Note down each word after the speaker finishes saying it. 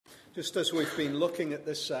Just as we've been looking at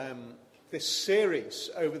this series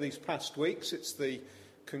over these past weeks, it's the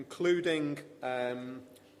concluding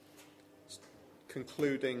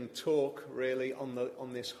talk really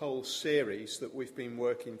on this whole series that we've been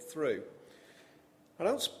working through. I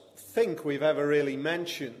don't think we've ever really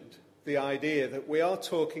mentioned the idea that we are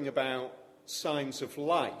talking about signs of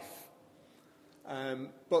life,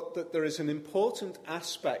 but that there is an important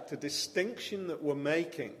aspect, a distinction that we're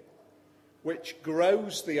making, which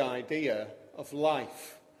grows the idea of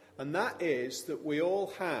life. And that is that we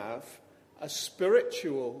all have a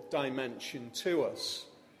spiritual dimension to us.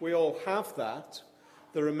 We all have that.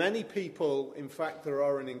 There are many people, in fact, there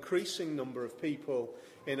are an increasing number of people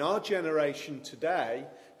in our generation today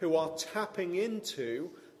who are tapping into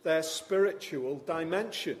their spiritual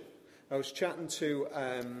dimension. I was chatting to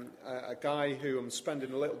a guy who I'm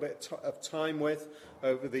spending a little bit of time with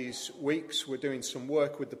over these weeks. We're doing some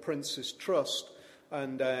work with the Prince's Trust,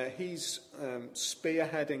 and he's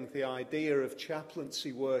spearheading the idea of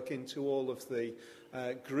chaplaincy work into all of the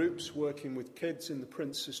groups working with kids in the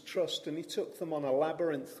Prince's Trust, and he took them on a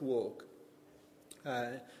labyrinth walk.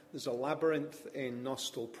 There's a labyrinth in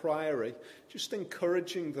Nostell Priory, just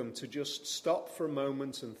encouraging them to just stop for a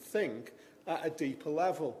moment and think at a deeper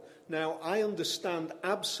level. Now, I understand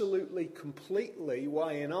absolutely, completely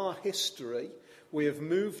why in our history we have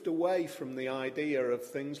moved away from the idea of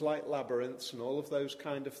things like labyrinths and all of those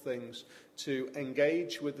kind of things to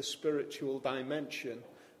engage with the spiritual dimension.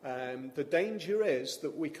 The danger is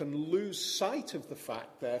that we can lose sight of the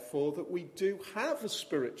fact, therefore, that we do have a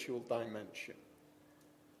spiritual dimension.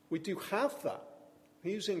 We do have that.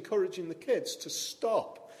 He's encouraging the kids to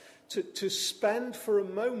stop, to spend for a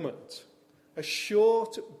moment a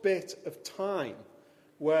short bit of time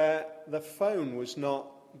where the phone was not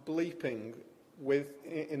bleeping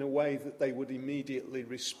in a way that they would immediately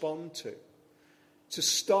respond to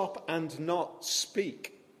stop and not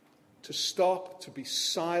speak, to stop, to be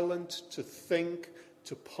silent, to think,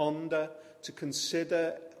 to ponder, to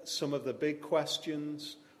consider some of the big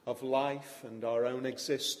questions of life and our own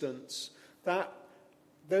existence, that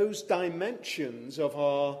those dimensions of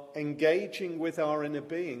our engaging with our inner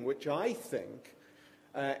being, which I think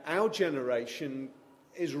our generation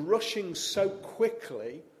is rushing so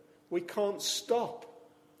quickly, we can't stop.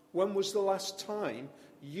 When was the last time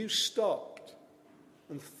you stopped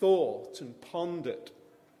and thought and pondered?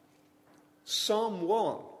 Psalm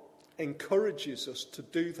 1 encourages us to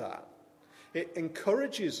do that. It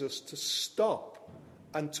encourages us to stop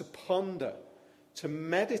and to ponder, to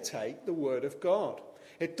meditate the Word of God.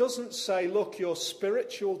 It doesn't say, look, your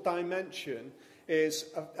spiritual dimension is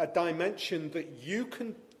a dimension that you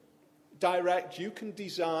can direct, you can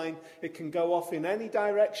design. It can go off in any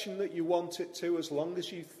direction that you want it to, as long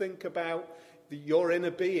as you think about your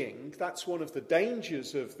inner being. That's one of the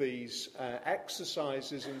dangers of these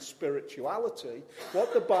exercises in spirituality.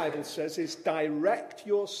 What the Bible says is direct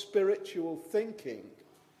your spiritual thinking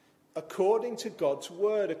according to God's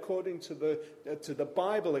word, according to the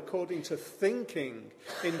Bible, according to thinking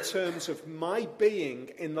in terms of my being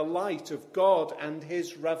in the light of God and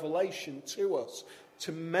his revelation to us,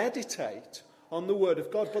 to meditate on the word of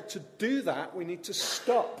God. But to do that, we need to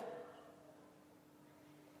stop.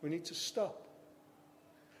 We need to stop.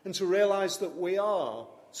 And to realize that we are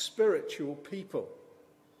spiritual people.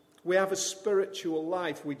 We have a spiritual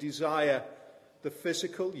life. We desire the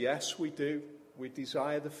physical. Yes, we do. We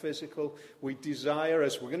desire the physical. We desire,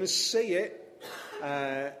 as we're going to see it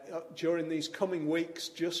during these coming weeks,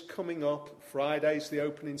 just coming up. Friday's the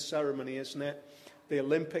opening ceremony, isn't it? The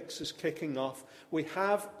Olympics is kicking off. We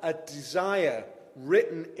have a desire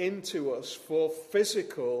written into us for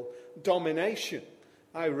physical domination.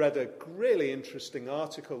 I read a really interesting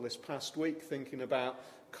article this past week thinking about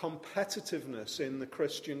competitiveness in the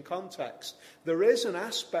Christian context. There is an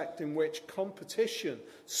aspect in which competition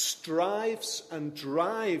strives and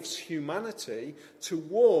drives humanity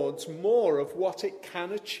towards more of what it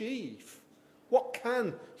can achieve. What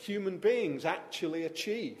can human beings actually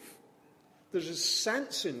achieve? There's a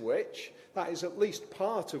sense in which that is at least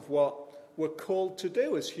part of what we're called to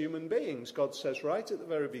do as human beings. God says right at the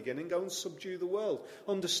very beginning, go and subdue the world.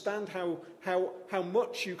 Understand how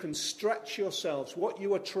much you can stretch yourselves, what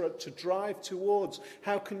you are to drive towards,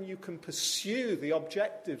 how you can pursue the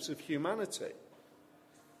objectives of humanity.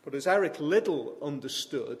 But as Eric Liddell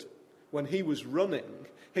understood when he was running,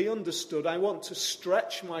 he understood, I want to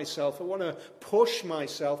stretch myself, I want to push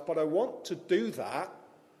myself, but I want to do that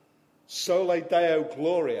sole Deo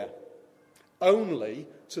Gloria, only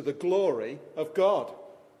to the glory of God.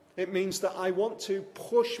 It means that I want to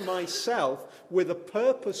push myself with a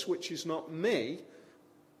purpose which is not me,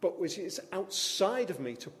 but which is outside of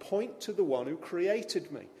me, to point to the one who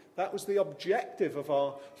created me. That was the objective of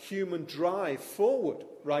our human drive forward,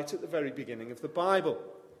 right at the very beginning of the Bible.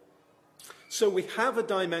 So we have a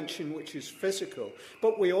dimension which is physical,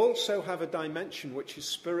 but we also have a dimension which is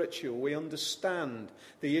spiritual. We understand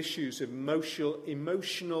the issues of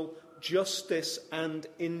emotional justice and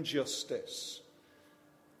injustice.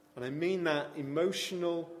 And I mean that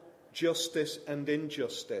emotional justice and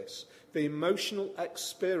injustice. The emotional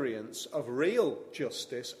experience of real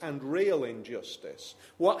justice and real injustice.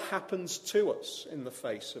 What happens to us in the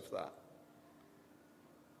face of that?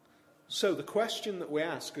 So the question that we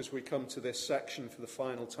ask as we come to this section for the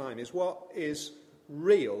final time is, what is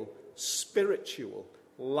real spiritual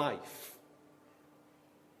life?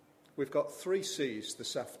 We've got 3 C's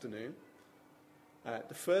this afternoon.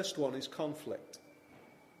 The first one is conflict.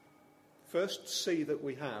 First C that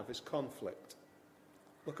we have is conflict.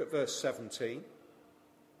 Look at verse 17.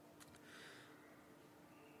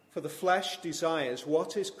 For the flesh desires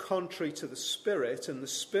what is contrary to the Spirit, and the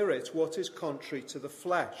Spirit what is contrary to the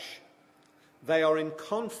flesh. They are in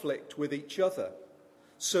conflict with each other,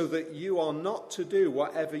 so that you are not to do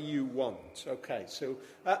whatever you want. Okay, so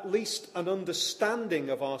at least an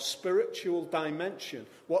understanding of our spiritual dimension,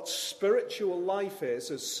 what spiritual life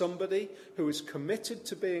is as somebody who is committed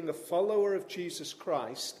to being a follower of Jesus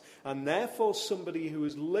Christ, and therefore somebody who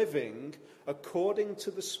is living according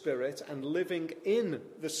to the Spirit and living in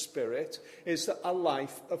the Spirit, is a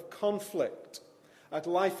life of conflict. A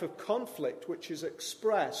life of conflict which is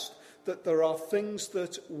expressed that there are things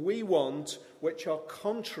that we want which are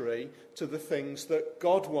contrary to the things that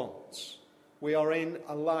God wants. We are in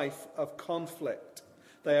a life of conflict.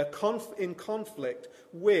 They are in conflict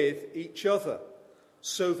with each other,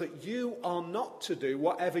 so that you are not to do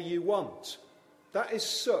whatever you want. That is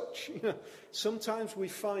such, sometimes we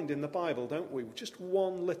find in the Bible, don't we, just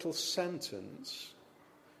one little sentence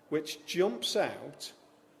which jumps out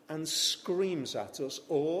and screams at us,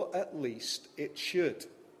 or at least it should.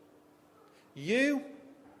 You,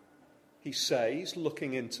 he says,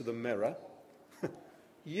 looking into the mirror,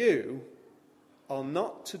 you are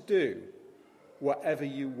not to do whatever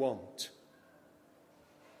you want.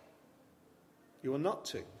 You are not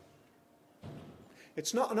to.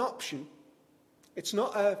 It's not an option. It's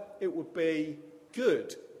not it would be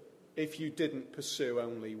good if you didn't pursue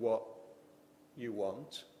only what you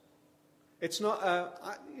want. It's not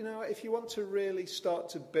if you want to really start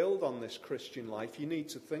to build on this Christian life, you need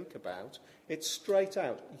to think about, it's straight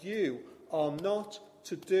out. You are not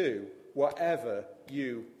to do whatever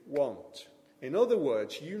you want. In other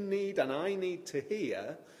words, you need and I need to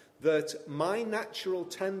hear that my natural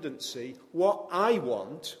tendency, what I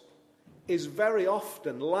want, is very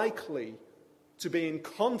often likely to be in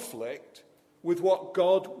conflict with what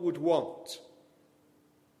God would want.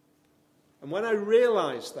 And when I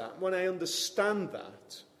realise that, when I understand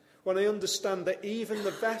that even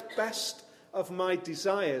the best of my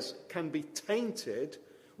desires can be tainted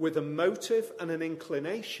with a motive and an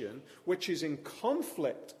inclination which is in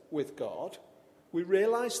conflict with God, we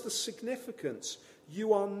realise the significance.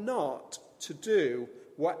 You are not to do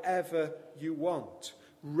whatever you want.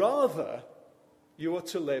 Rather, you are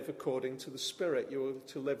to live according to the Spirit. You are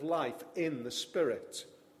to live life in the Spirit.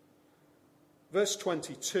 Verse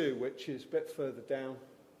 22, which is a bit further down,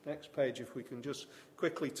 next page, if we can just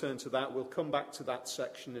quickly turn to that. We'll come back to that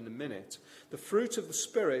section in a minute. The fruit of the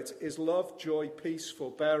Spirit is love, joy, peace,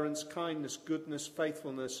 forbearance, kindness, goodness,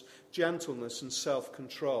 faithfulness, gentleness, and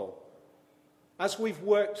self-control. As we've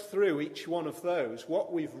worked through each one of those,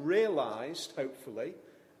 what we've realised, hopefully,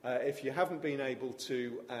 if you haven't been able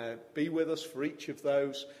to be with us for each of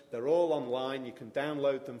those, they're all online. You can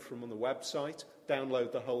download them from on the website,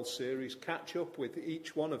 download the whole series, catch up with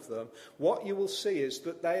each one of them. What you will see is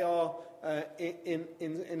that they are,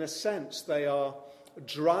 in a sense, they are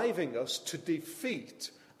driving us to defeat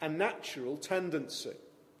a natural tendency.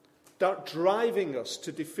 Driving us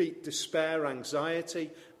to defeat despair, anxiety,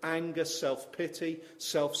 anger, self-pity,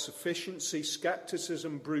 self-sufficiency,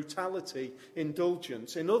 skepticism, brutality,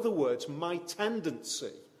 indulgence. In other words, my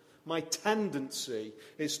tendency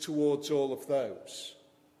is towards all of those.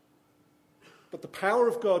 But the power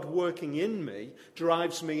of God working in me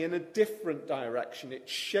drives me in a different direction. It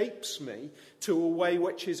shapes me to a way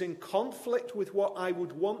which is in conflict with what I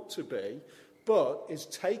would want to be, but is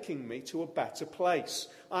taking me to a better place.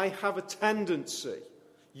 I have a tendency,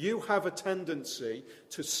 you have a tendency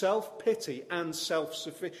to self-pity and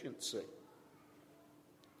self-sufficiency.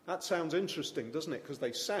 That sounds interesting, doesn't it? Because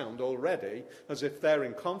they sound already as if they're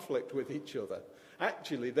in conflict with each other.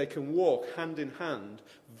 Actually, they can walk hand in hand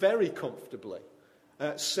very comfortably.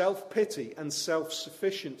 self-pity and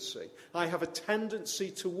self-sufficiency. I have a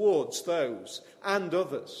tendency towards those and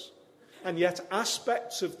others. And yet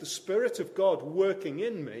aspects of the Spirit of God working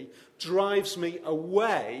in me drives me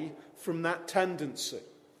away from that tendency.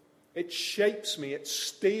 It shapes me, it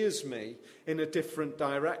steers me in a different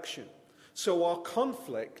direction. So our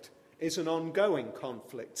conflict is an ongoing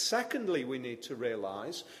conflict. Secondly, we need to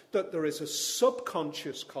realize that there is a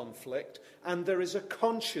subconscious conflict and there is a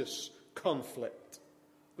conscious conflict.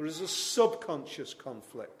 There is a subconscious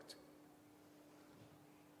conflict.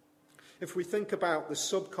 If we think about the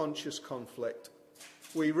subconscious conflict,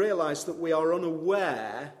 we realize that we are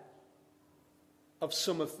unaware of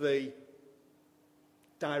some of the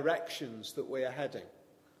directions that we are heading.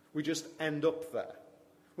 We just end up there.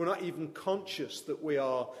 We're not even conscious that we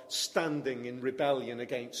are standing in rebellion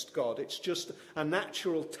against God. It's just a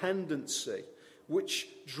natural tendency which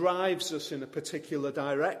drives us in a particular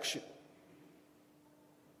direction.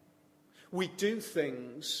 We do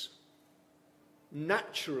things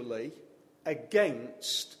naturally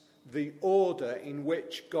against the order in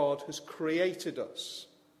which God has created us.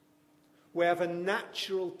 We have a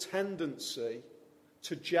natural tendency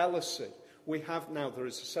to jealousy. There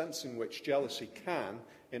is a sense in which jealousy can,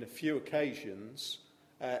 in a few occasions,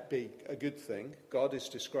 be a good thing. God is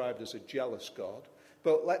described as a jealous God.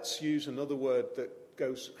 But let's use another word that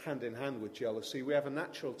goes hand in hand with jealousy. We have a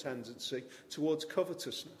natural tendency towards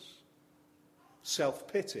covetousness.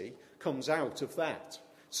 Self-pity comes out of that.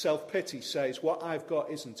 Self-pity says, what I've got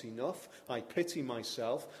isn't enough. I pity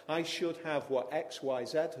myself. I should have what X, Y,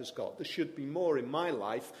 Z has got. There should be more in my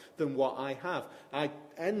life than what I have. I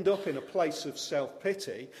end up in a place of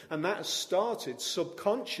self-pity, and that has started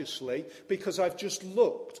subconsciously because I've just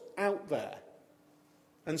looked out there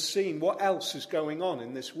and seen what else is going on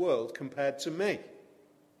in this world compared to me.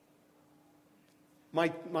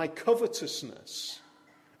 My covetousness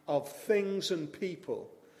of things and people,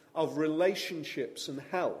 of relationships and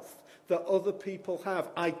health that other people have,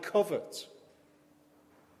 I covet.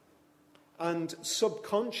 And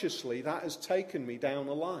subconsciously that has taken me down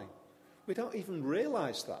a line. We don't even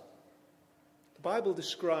realise that. The Bible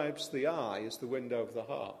describes the eye as the window of the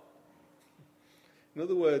heart. In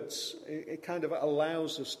other words, it kind of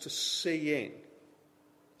allows us to see in.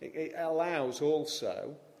 It allows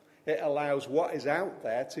what is out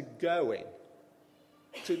there to go in,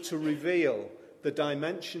 to reveal the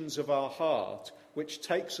dimensions of our heart, which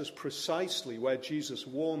takes us precisely where Jesus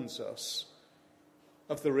warns us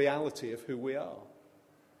of the reality of who we are.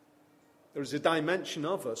 There is a dimension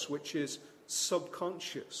of us which is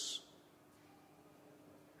subconscious.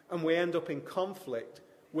 And we end up in conflict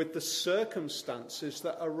with the circumstances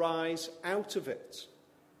that arise out of it.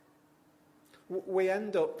 We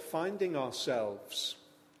end up finding ourselves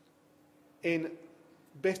in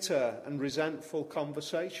bitter and resentful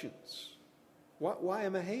conversations. Why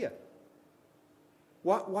am I here?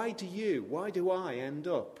 Why do I end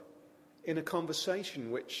up in a conversation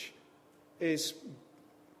which is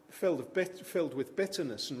filled with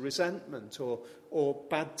bitterness and resentment or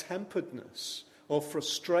bad-temperedness or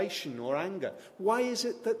frustration or anger? Why is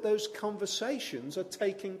it that those conversations are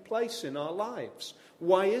taking place in our lives?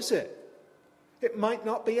 Why is it? It might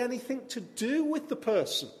not be anything to do with the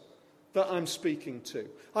person that I'm speaking to.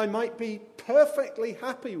 I might be perfectly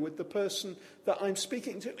happy with the person that I'm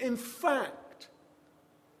speaking to. In fact,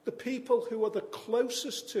 the people who are the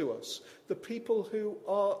closest to us, the people who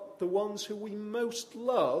are the ones who we most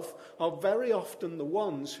love, are very often the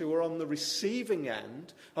ones who are on the receiving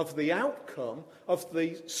end of the outcome of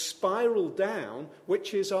the spiral down,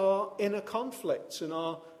 which is our inner conflicts and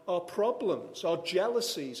our problems, our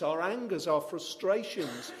jealousies, our angers, our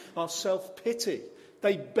frustrations, our self-pity.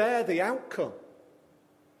 They bear the outcome.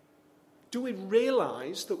 Do we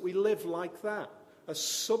realize that we live like that? A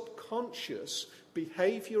subconscious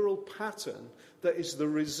behavioral pattern that is the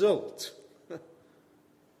result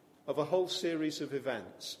of a whole series of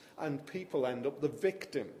events, and people end up the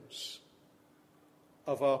victims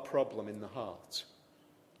of our problem in the heart.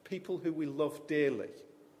 People who we love dearly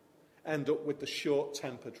end up with the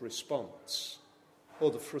short-tempered response or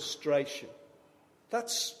the frustration.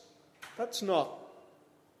 That's not...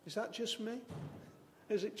 Is that just me?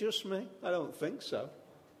 Is it just me? I don't think so.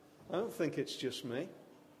 I don't think it's just me.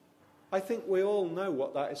 I think we all know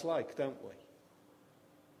what that is like, don't we?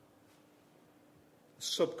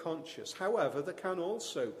 Subconscious. However, there can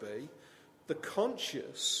also be the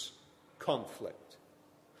conscious conflict.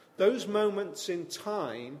 Those moments in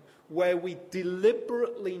time where we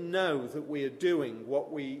deliberately know that we are doing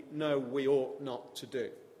what we know we ought not to do.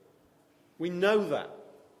 We know that.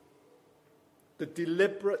 The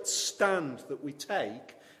deliberate stand that we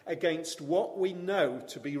take against what we know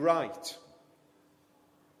to be right.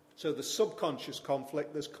 So there's subconscious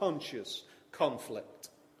conflict, there's conscious conflict.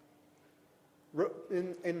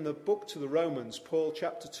 In the book to the Romans,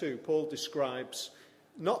 chapter 2, Paul describes,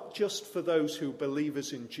 not just for those who are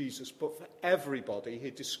believers in Jesus, but for everybody,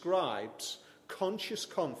 he describes conscious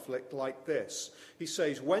conflict like this. He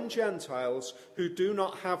says, when Gentiles who do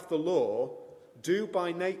not have the law do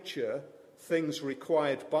by nature things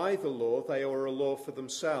required by the law, they are a law for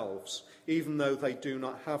themselves, even though they do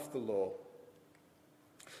not have the law.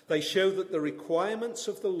 They show that the requirements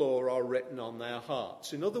of the law are written on their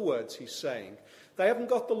hearts. In other words, he's saying, they haven't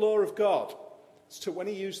got the law of God. So when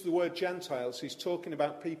he used the word Gentiles, he's talking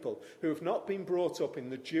about people who have not been brought up in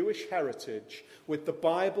the Jewish heritage with the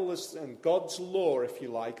Bible and God's law, if you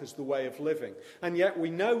like, as the way of living. And yet we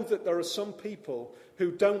know that there are some people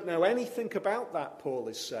who don't know anything about that, Paul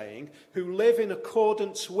is saying, who live in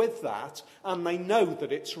accordance with that, and they know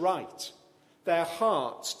that it's right. Their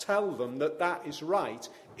hearts tell them that that is right,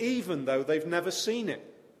 even though they've never seen it.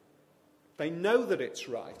 They know that it's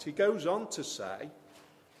right. He goes on to say,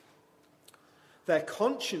 their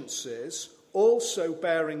consciences also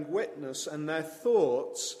bearing witness, and their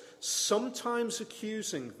thoughts sometimes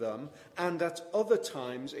accusing them, and at other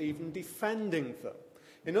times even defending them.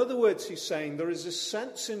 In other words, he's saying there is a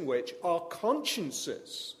sense in which our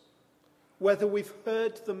consciences, whether we've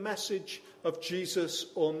heard the message of Jesus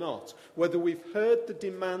or not, whether we've heard the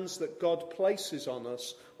demands that God places on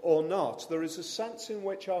us or not, there is a sense in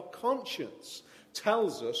which our conscience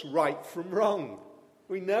tells us right from wrong.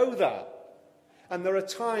 We know that. And there are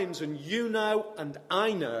times, and you know and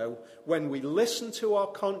I know, when we listen to our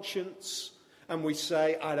conscience and we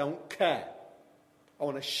say, I don't care. I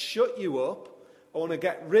want to shut you up. I want to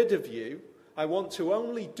get rid of you. I want to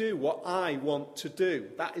only do what I want to do.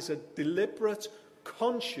 That is a deliberate,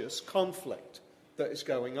 conscious conflict that is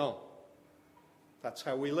going on. That's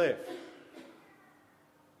how we live.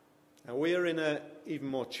 Now we are in an even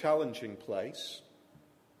more challenging place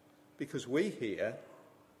because we hear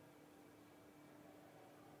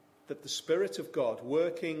that the Spirit of God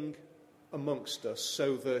working amongst us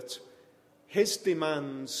so that his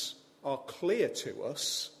demands are clear to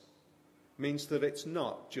us means that it's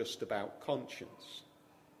not just about conscience.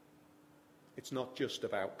 It's not just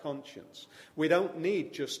about conscience. We don't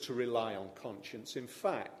need just to rely on conscience. In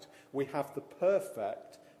fact, we have the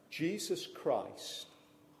perfect Jesus Christ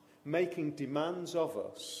making demands of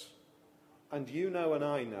us. And you know and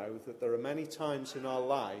I know that there are many times in our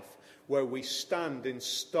life where we stand in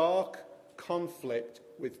stark conflict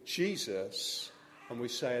with Jesus and we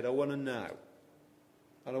say, I don't want to know.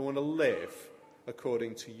 I don't want to live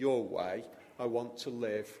according to your way. I want to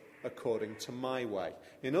live according to my way.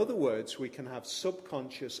 In other words, we can have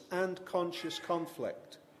subconscious and conscious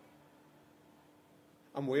conflict.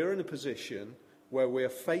 And we're in a position where we're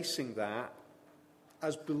facing that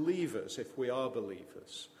as believers, if we are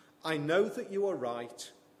believers. I know that you are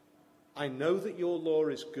right. I know that your law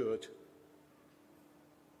is good.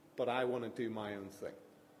 But I want to do my own thing.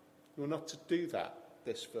 You're not to do that,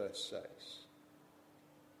 this verse says.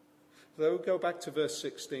 So we'll go back to verse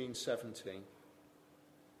 16, 17.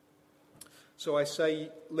 So I say,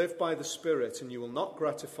 live by the Spirit, and you will not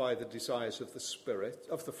gratify the desires of the Spirit,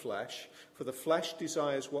 of the flesh. For the flesh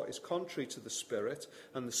desires what is contrary to the Spirit,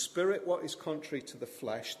 and the Spirit what is contrary to the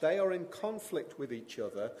flesh. They are in conflict with each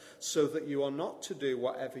other, so that you are not to do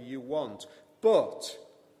whatever you want. But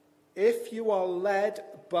if you are led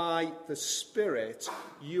by the Spirit,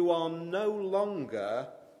 you are no longer,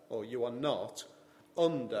 or you are not,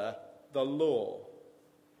 under the law.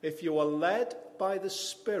 If you are led by the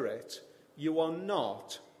Spirit, you are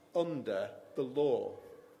not under the law.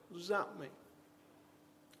 What does that mean?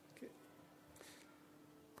 Okay.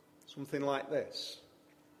 Something like this.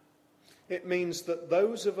 It means that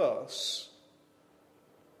those of us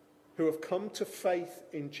who have come to faith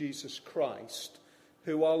in Jesus Christ,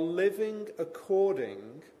 who are living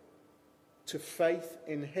according to faith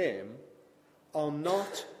in him, are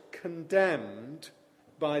not condemned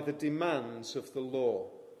by the demands of the law.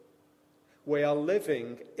 We are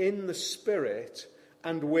living in the Spirit,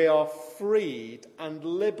 and we are freed and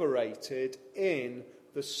liberated in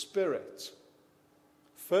the Spirit.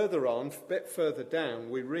 Further on, a bit further down,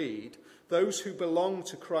 we read, those who belong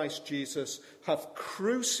to Christ Jesus have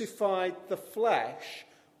crucified the flesh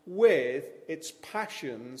with its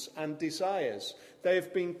passions and desires. They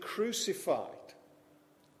have been crucified.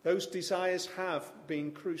 Those desires have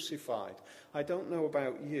been crucified. I don't know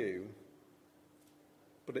about you,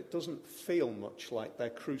 but it doesn't feel much like they're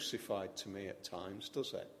crucified to me at times,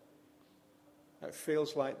 does it? It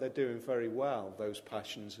feels like they're doing very well, those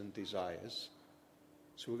passions and desires.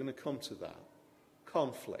 So we're going to come to that.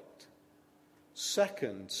 Conflict.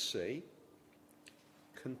 Second C,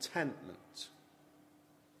 contentment.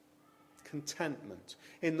 Contentment.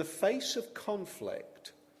 In the face of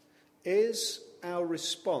conflict, is our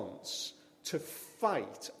response to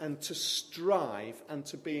fight and to strive and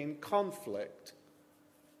to be in conflict,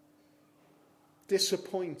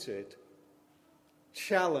 disappointed,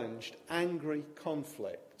 challenged, angry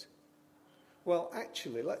conflict? Well,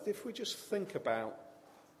 actually, if we just think about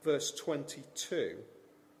verse 22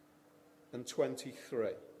 and 23,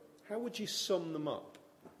 how would you sum them up?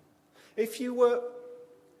 If you were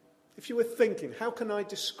thinking, how can I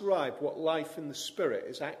describe what life in the Spirit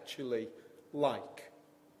is actually like?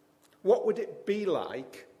 What would it be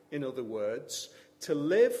like, in other words, to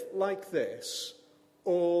live like this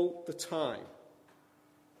all the time?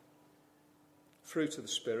 Fruit of the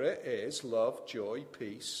Spirit is love, joy,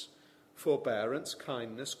 peace, forbearance,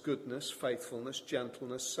 kindness, goodness, faithfulness,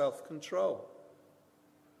 gentleness, self-control.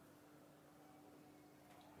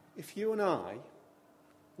 If you and I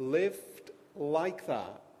lived like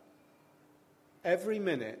that every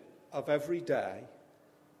minute of every day,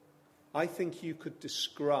 I think you could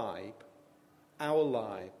describe our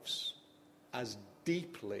lives as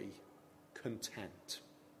deeply content.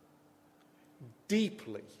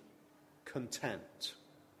 Deeply content.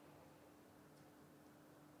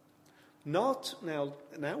 Now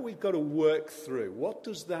we've got to work through, what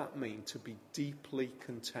does that mean to be deeply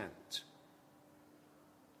content?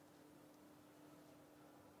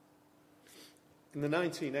 In the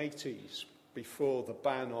 1980s, before the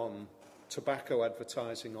ban on tobacco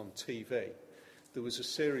advertising on TV, there was a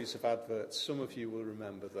series of adverts, some of you will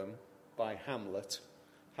remember them, by Hamlet.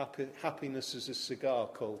 Happiness is a cigar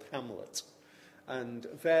called Hamlet. And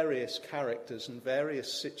various characters and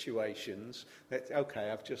various situations.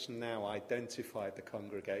 I've just now identified the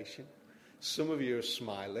congregation. Some of you are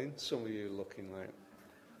smiling, some of you are looking like,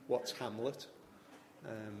 what's Hamlet?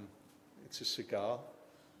 It's a cigar.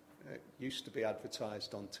 It used to be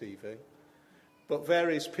advertised on TV. But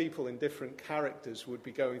various people in different characters would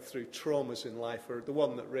be going through traumas in life. Or the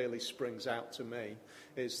one that really springs out to me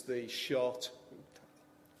is the shot,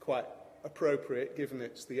 quite appropriate given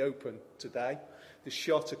it's the Open today, the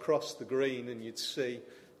shot across the green, and you'd see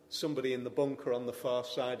somebody in the bunker on the far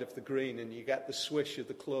side of the green, and you get the swish of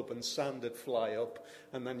the club and sand would fly up,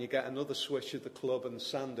 and then you get another swish of the club and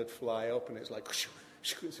sand would fly up, and it's like,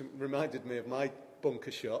 it reminded me of my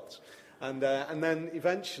bunker shots. And then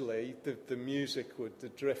eventually the music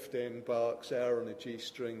would drift in, Bach's Air on a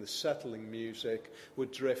G-string, the settling music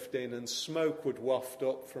would drift in, and smoke would waft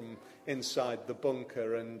up from inside the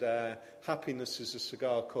bunker, and happiness is a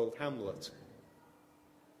cigar called Hamlet.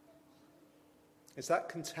 Is that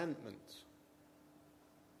contentment?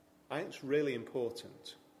 I think it's really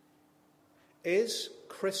important. Is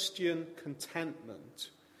Christian contentment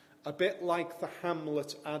a bit like the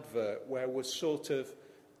Hamlet advert, where we're sort of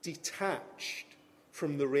detached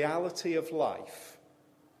from the reality of life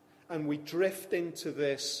and we drift into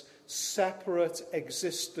this separate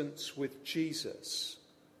existence with Jesus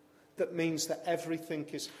that means that everything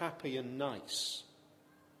is happy and nice?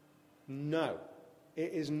 No,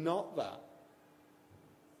 it is not that.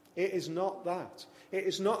 It is not that. It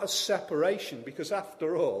is not a separation, because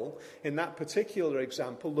after all, in that particular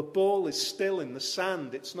example, the ball is still in the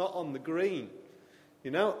sand. It's not on the green.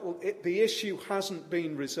 The issue hasn't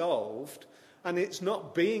been resolved, and it's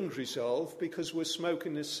not being resolved because we're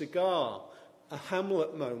smoking a cigar, a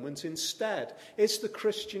Hamlet moment instead. Is the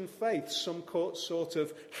Christian faith some sort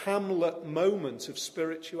of Hamlet moment of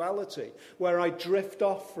spirituality, where I drift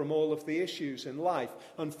off from all of the issues in life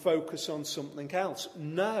and focus on something else?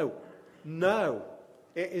 No,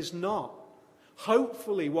 it is not.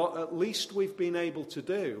 Hopefully, what at least we've been able to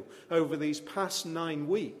do over these past 9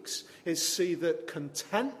 weeks is see that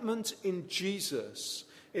contentment in Jesus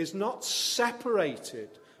is not separated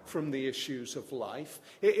from the issues of life.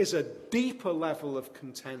 It is a deeper level of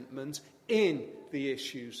contentment in the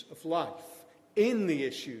issues of life. In the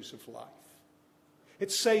issues of life.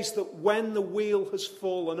 It says that when the wheel has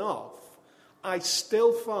fallen off, I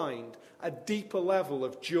still find a deeper level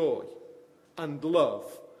of joy and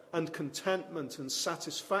love and contentment and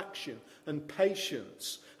satisfaction and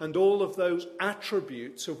patience and all of those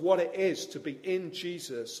attributes of what it is to be in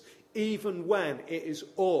Jesus, even when it is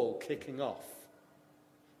all kicking off.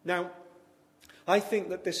 Now, I think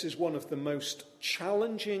that this is one of the most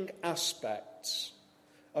challenging aspects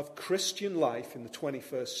of Christian life in the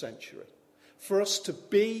 21st century. For us to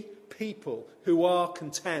be people who are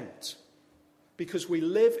content, because we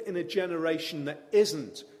live in a generation that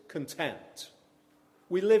isn't content.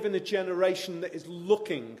 We live in a generation that is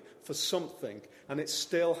looking for something, and it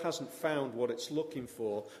still hasn't found what it's looking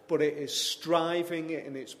for, but it is striving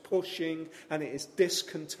and it's pushing and it is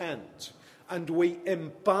discontent. And we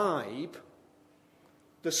imbibe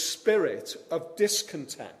the spirit of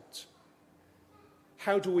discontent.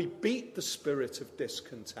 How do we beat the spirit of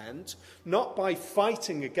discontent? Not by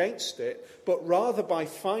fighting against it, but rather by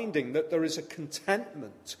finding that there is a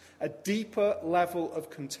contentment, a deeper level of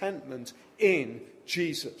contentment in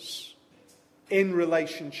Jesus, in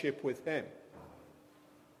relationship with him.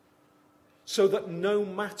 So that no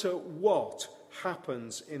matter what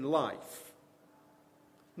happens in life,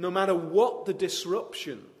 no matter what the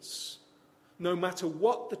disruptions, no matter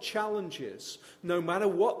what the challenges, no matter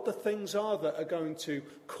what the things are that are going to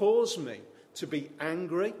cause me to be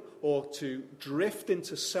angry or to drift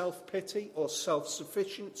into self-pity or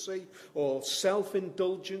self-sufficiency or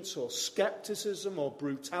self-indulgence or skepticism or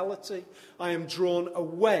brutality, I am drawn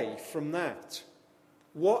away from that.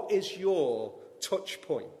 What is your touch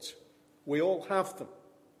point? We all have them.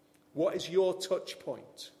 What is your touch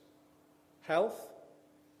point? Health?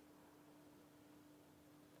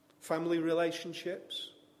 Family relationships?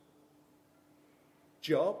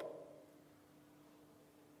 Job?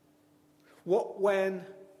 What when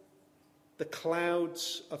the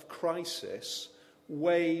clouds of crisis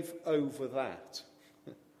wave over that?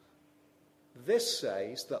 This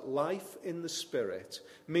says that life in the Spirit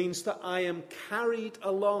means that I am carried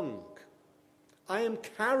along. I am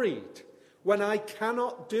carried when I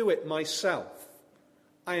cannot do it myself.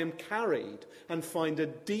 I am carried and find a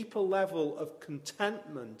deeper level of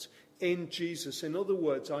contentment in Jesus. In other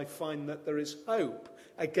words, I find that there is hope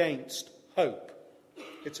against hope.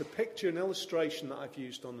 It's a picture, an illustration that I've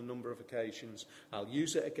used on a number of occasions. I'll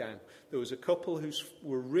use it again. There was a couple who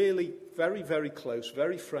were really very, very close,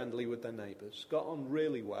 very friendly with their neighbours, got on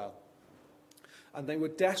really well. And they were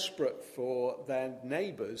desperate for their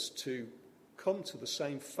neighbours to come to the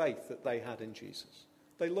same faith that they had in Jesus.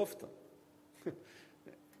 They loved them.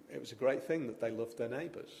 It was a great thing that they loved their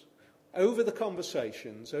neighbours. Over the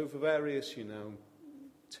conversations, over various,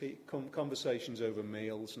 conversations over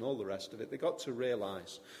meals and all the rest of it, they got to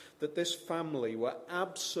realise that this family were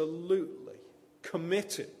absolutely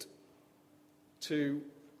committed to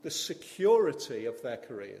the security of their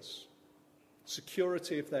careers.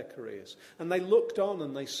 Security of their careers. And they looked on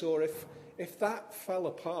and they saw if that fell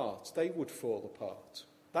apart, they would fall apart.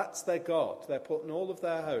 That's their God. They're putting all of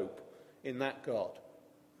their hope in that God.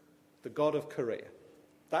 The God of career.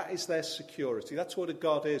 That is their security. That's what a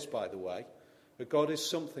God is, by the way. A God is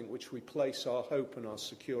something which we place our hope and our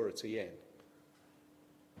security in.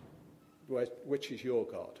 Which is your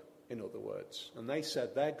God, in other words. And they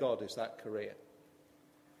said their God is that career.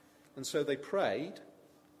 And so they prayed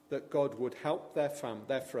that God would help their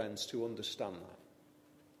friends to understand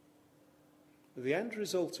that. The end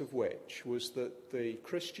result of which was that the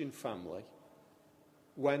Christian family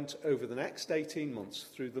went over the next 18 months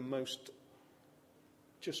through the most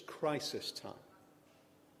just crisis time.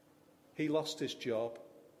 He lost his job.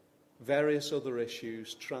 Various other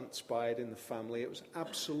issues transpired in the family. It was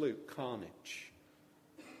absolute carnage.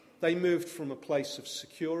 They moved from a place of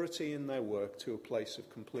security in their work to a place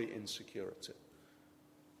of complete insecurity.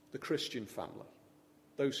 The Christian family,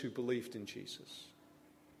 those who believed in Jesus.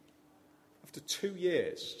 After 2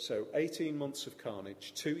 years, so 18 months of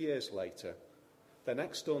carnage, 2 years later, their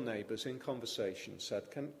next door neighbours in conversation said,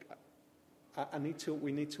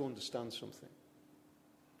 we need to understand something.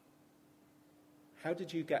 How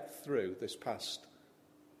did you get through this past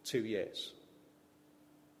 2 years?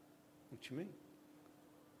 What do you mean?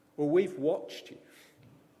 Well, we've watched you.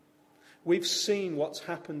 We've seen what's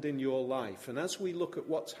happened in your life. And as we look at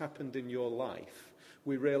what's happened in your life,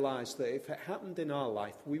 we realise that if it happened in our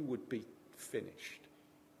life, we would be finished.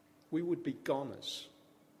 We would be goners.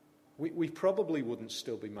 We probably wouldn't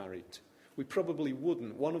still be married. We probably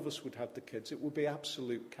wouldn't. One of us would have the kids. It would be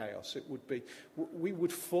absolute chaos. We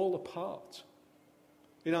would fall apart.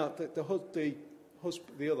 The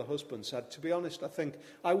other husband said, to be honest, I think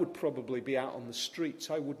I would probably be out on the streets.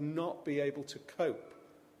 I would not be able to cope.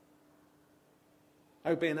 I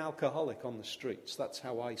would be an alcoholic on the streets. That's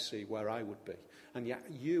how I see where I would be. And yet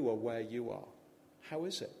you are where you are. How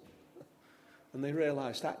is it? And they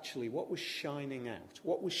realised actually what was shining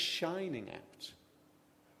out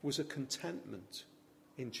was a contentment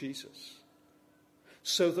in Jesus.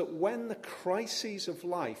 So that when the crises of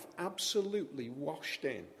life absolutely washed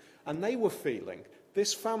in, and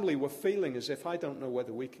this family were feeling as if I don't know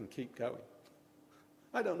whether we can keep going.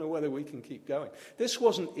 I don't know whether we can keep going. This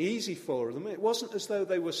wasn't easy for them. It wasn't as though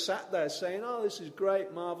they were sat there saying, oh, this is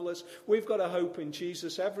great, marvellous. We've got a hope in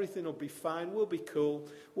Jesus. Everything will be fine. We'll be cool.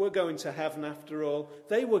 We're going to heaven after all.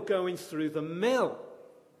 They were going through the mill.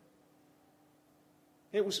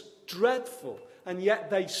 It was dreadful. And yet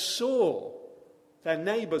they saw, their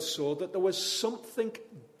neighbours saw, that there was something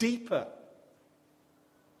deeper.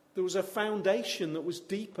 There was a foundation that was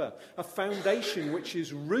deeper, a foundation which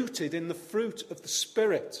is rooted in the fruit of the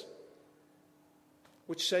Spirit,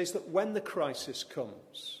 which says that when the crisis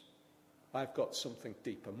comes, I've got something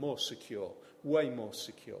deeper, more secure, way more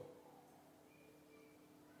secure.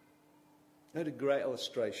 I had a great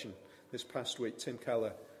illustration this past week, Tim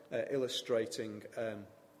Keller illustrating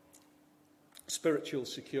spiritual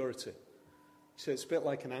security. He said it's a bit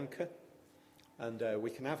like an anchor, and we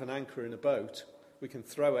can have an anchor in a boat. We can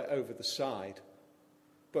throw it over the side.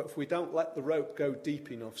 But if we don't let the rope go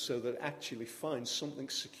deep enough so that it actually finds something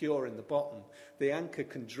secure in the bottom, the anchor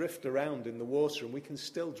can drift around in the water and we can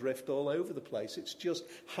still drift all over the place. It's just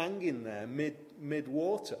hanging there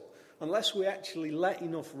mid-water. Unless we actually let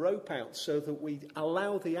enough rope out so that we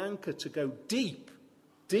allow the anchor to go deep,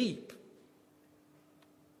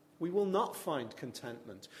 we will not find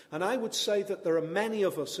contentment. And I would say that there are many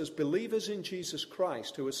of us as believers in Jesus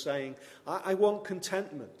Christ who are saying, I want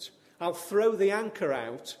contentment. I'll throw the anchor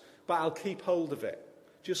out, but I'll keep hold of it,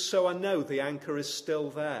 just so I know the anchor is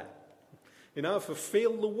still there. You know, if I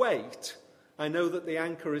feel the weight, I know that the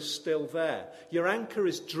anchor is still there. Your anchor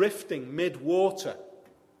is drifting mid-water.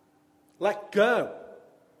 Let go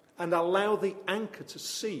and allow the anchor to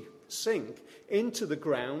sink into the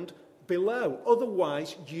ground below.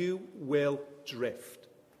 Otherwise, you will drift.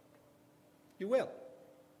 You will.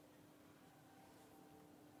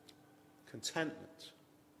 Contentment.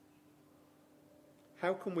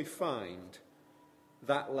 How can we find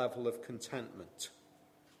that level of contentment?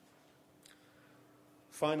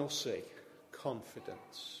 Final C,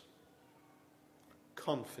 confidence.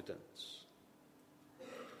 Confidence.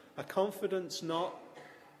 A confidence not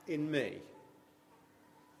in me,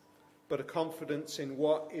 but a confidence in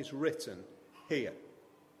what is written here.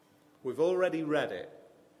 We've already read it.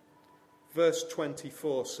 Verse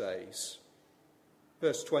 23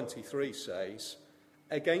 says,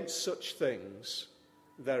 against such things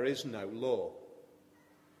there is no law.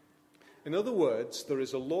 In other words, there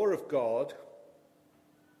is a law of God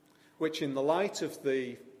which in the light of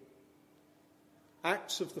the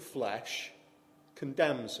acts of the flesh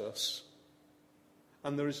condemns us,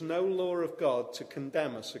 and there is no law of God to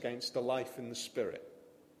condemn us against a life in the Spirit.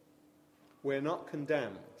 We're not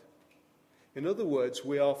condemned. In other words,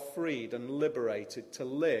 we are freed and liberated to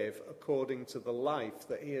live according to the life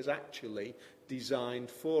that he has actually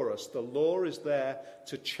designed for us. The law is there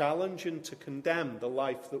to challenge and to condemn the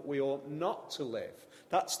life that we ought not to live.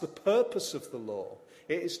 That's the purpose of the law.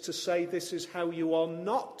 It is to say this is how you are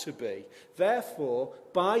not to be. Therefore,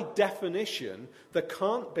 by definition, there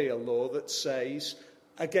can't be a law that says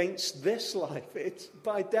against this life.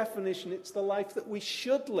 By definition, it's the life that we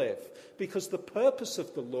should live, because the purpose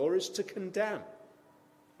of the law is to condemn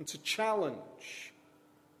and to challenge.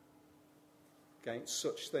 Against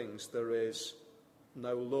such things there is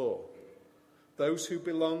no law. Those who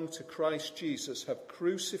belong to Christ Jesus have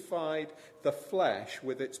crucified the flesh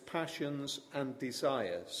with its passions and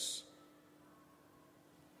desires.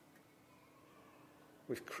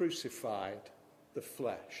 We've crucified the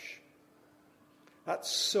flesh. That's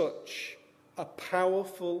such a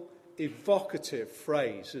powerful, evocative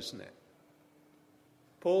phrase, isn't it?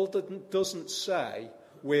 Paul doesn't say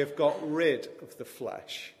we have got rid of the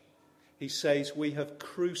flesh. He says we have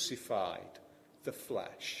crucified the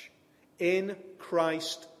flesh. In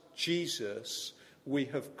Christ Jesus, we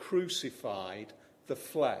have crucified the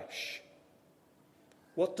flesh.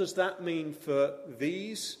 What does that mean for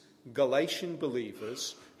these Galatian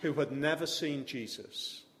believers who had never seen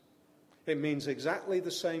Jesus? It means exactly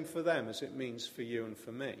the same for them as it means for you and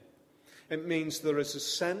for me. It means there is a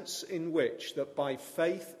sense in which that by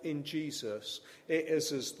faith in Jesus, it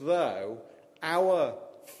is as though our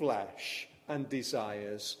flesh and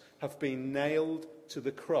desires have been nailed to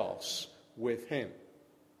the cross with him.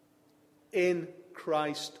 In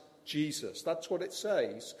Christ Jesus. That's what it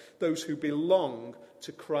says. Those who belong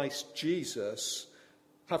to Christ Jesus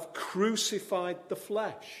have crucified the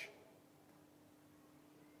flesh.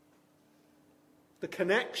 The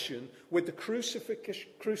connection with the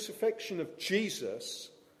crucifixion of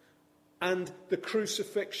Jesus and the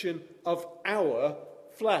crucifixion of our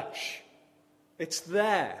flesh. It's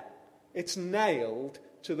there. It's nailed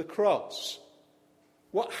to the cross.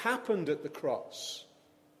 What happened at the cross?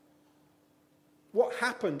 What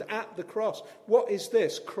happened at the cross? What is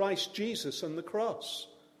this? Christ Jesus and the cross.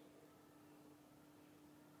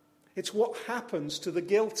 It's what happens to the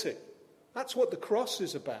guilty. That's what the cross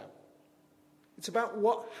is about. It's about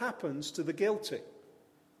what happens to the guilty.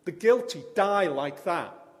 The guilty die like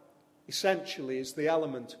that, essentially, is the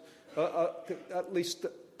element, at least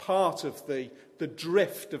part of the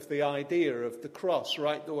drift of the idea of the cross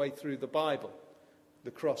right the way through the Bible. The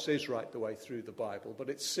cross is right the way through the Bible, but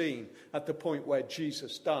it's seen at the point where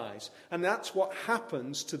Jesus dies. And that's what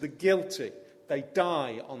happens to the guilty. They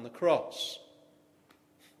die on the cross.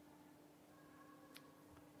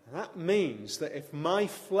 And that means that if my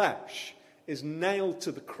flesh is nailed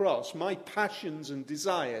to the cross, my passions and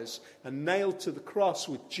desires are nailed to the cross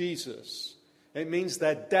with Jesus, it means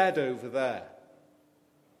they're dead over there.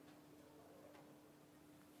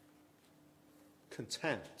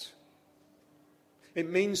 Content. It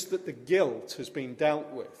means that the guilt has been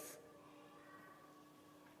dealt with.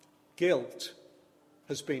 Guilt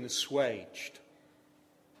has been assuaged.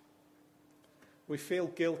 We feel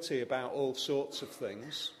guilty about all sorts of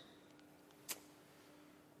things.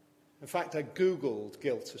 In fact, I Googled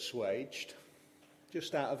guilt assuaged,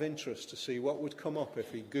 just out of interest to see what would come up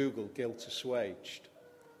if we Googled guilt assuaged.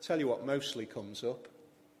 I'll tell you what mostly comes up.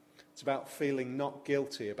 It's about feeling not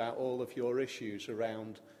guilty about all of your issues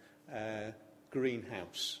around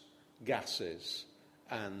greenhouse gases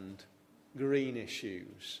and green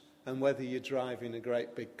issues, and whether you're driving a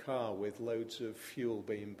great big car with loads of fuel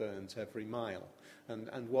being burnt every mile,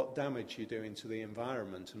 and what damage you're doing to the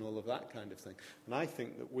environment and all of that kind of thing. And I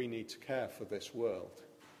think that we need to care for this world.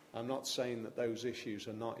 I'm not saying that those issues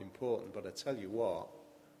are not important, but I tell you what,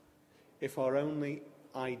 if our only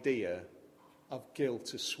idea of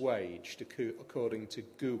guilt assuaged, according to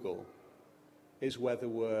Google, is whether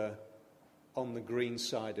we're on the green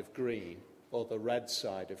side of green or the red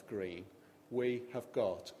side of green, we have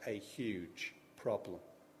got a huge problem.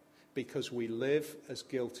 Because we live as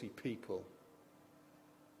guilty people,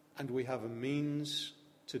 and we have a means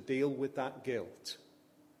to deal with that guilt,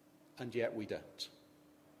 and yet we don't.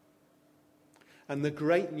 And the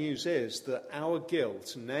great news is that our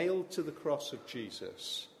guilt, nailed to the cross of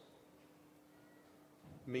Jesus,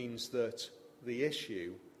 means that the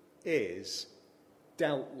issue is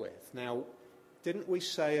dealt with. Now, didn't we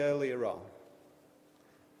say earlier on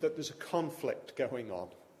that there's a conflict going on?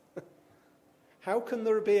 How can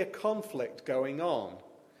there be a conflict going on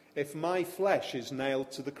if my flesh is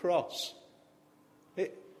nailed to the cross?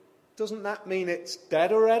 Doesn't that mean it's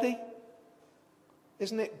dead already?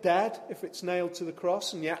 Isn't it dead if it's nailed to the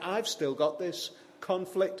cross? And yet I've still got this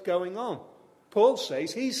conflict going on. Paul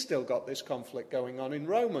says he's still got this conflict going on in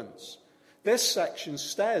Romans. This section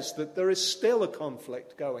says that there is still a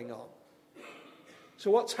conflict going on. So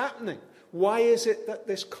what's happening? Why is it that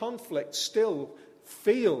this conflict still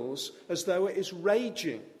feels as though it is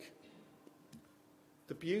raging?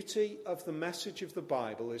 The beauty of the message of the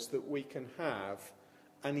Bible is that we can have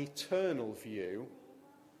an eternal view,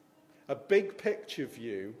 a big picture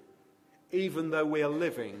view, even though we are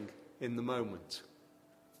living in the moment.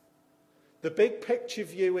 The big picture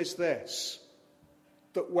view is this,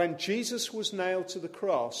 that when Jesus was nailed to the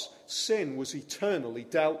cross, sin was eternally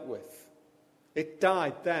dealt with. It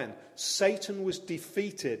died then. Satan was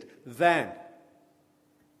defeated then.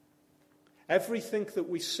 Everything that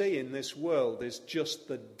we see in this world is just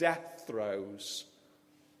the death throes,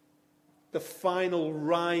 the final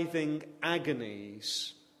writhing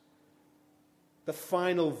agonies, the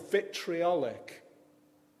final vitriolic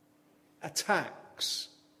attacks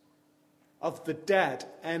of the dead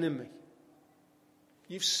enemy.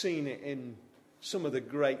 You've seen it in some of the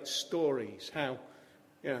great stories, how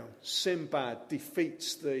Sinbad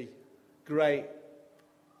defeats the great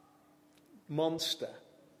monster,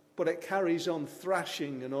 but it carries on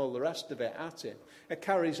thrashing and all the rest of it at him. It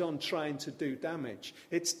carries on trying to do damage.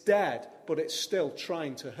 It's dead, but it's still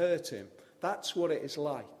trying to hurt him. That's what it is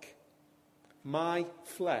like. My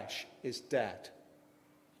flesh is dead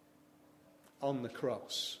on the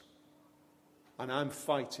cross, and I'm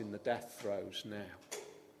fighting the death throes now.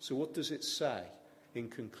 So what does it say in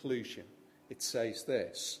conclusion? It says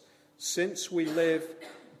this: since we live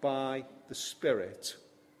by the Spirit,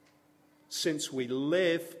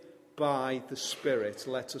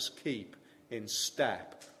 let us keep in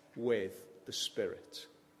step with the Spirit.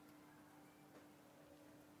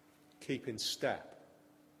 Keep in step.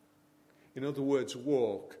 In other words,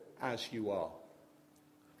 walk as you are.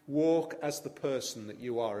 Walk as the person that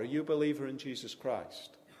you are. Are you a believer in Jesus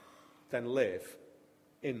Christ? Then live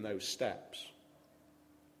in those steps.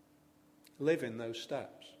 Live in those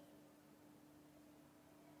steps.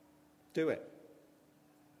 Do it.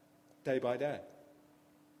 Day by day.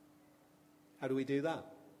 How do we do that?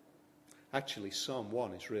 Actually, Psalm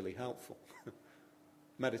 1 is really helpful.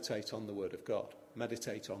 Meditate on the Word of God.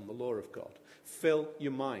 Meditate on the law of God. Fill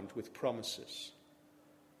your mind with promises.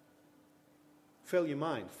 Fill your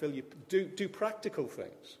mind. Do practical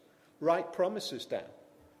things. Write promises down.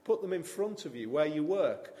 Put them in front of you where you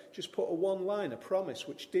work. Just put a one-liner promise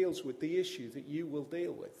which deals with the issue that you will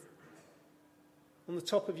deal with. On the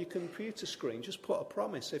top of your computer screen, just put a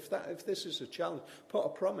promise. If this is a challenge, put a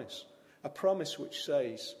promise. A promise which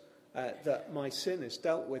says that my sin is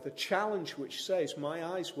dealt with. A challenge which says my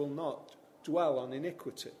eyes will not dwell on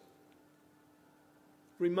iniquity.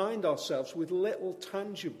 Remind ourselves with little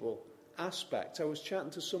tangible aspect. I was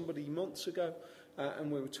chatting to somebody months ago,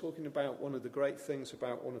 and we were talking about one of the great things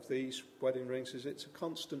about one of these wedding rings is it's a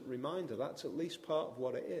constant reminder. That's at least part of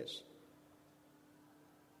what it is.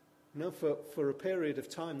 You know, for a period of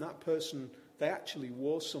time, that person, they actually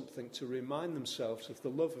wore something to remind themselves of the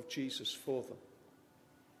love of Jesus for them.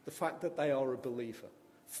 The fact that they are a believer.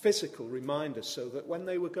 Physical reminders, so that when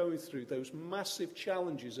they were going through those massive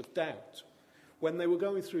challenges of doubt,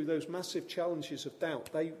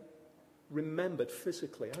 they remembered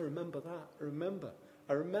physically, I remember that.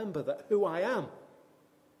 I remember that who I am.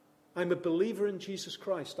 I'm a believer in Jesus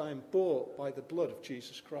Christ. I am bought by the blood of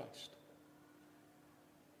Jesus Christ.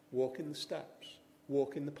 Walk in the steps.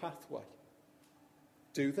 Walk in the pathway.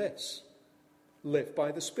 Do this. Live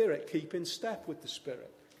by the Spirit. Keep in step with the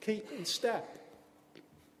Spirit. Keep in step.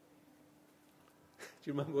 Do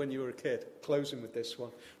you remember when you were a kid? Closing with this one.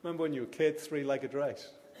 Remember when you were a kid, three-legged race?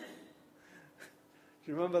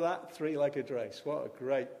 Do you remember that? Three-legged race. What a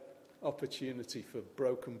great opportunity for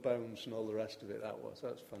broken bones and all the rest of it that was.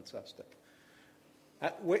 That was fantastic.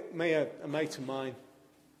 A mate of mine,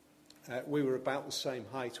 we were about the same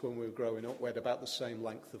height when we were growing up. We had about the same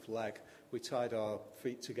length of leg. We tied our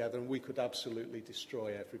feet together and we could absolutely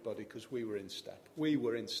destroy everybody because we were in step. We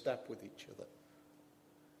were in step with each other.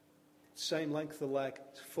 Same length of leg,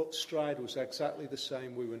 foot stride was exactly the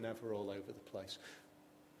same. We were never all over the place.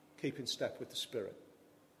 Keep in step with the Spirit.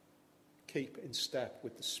 Keep in step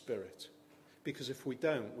with the Spirit. Because if we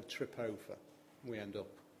don't, we trip over and we end up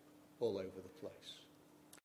all over the place.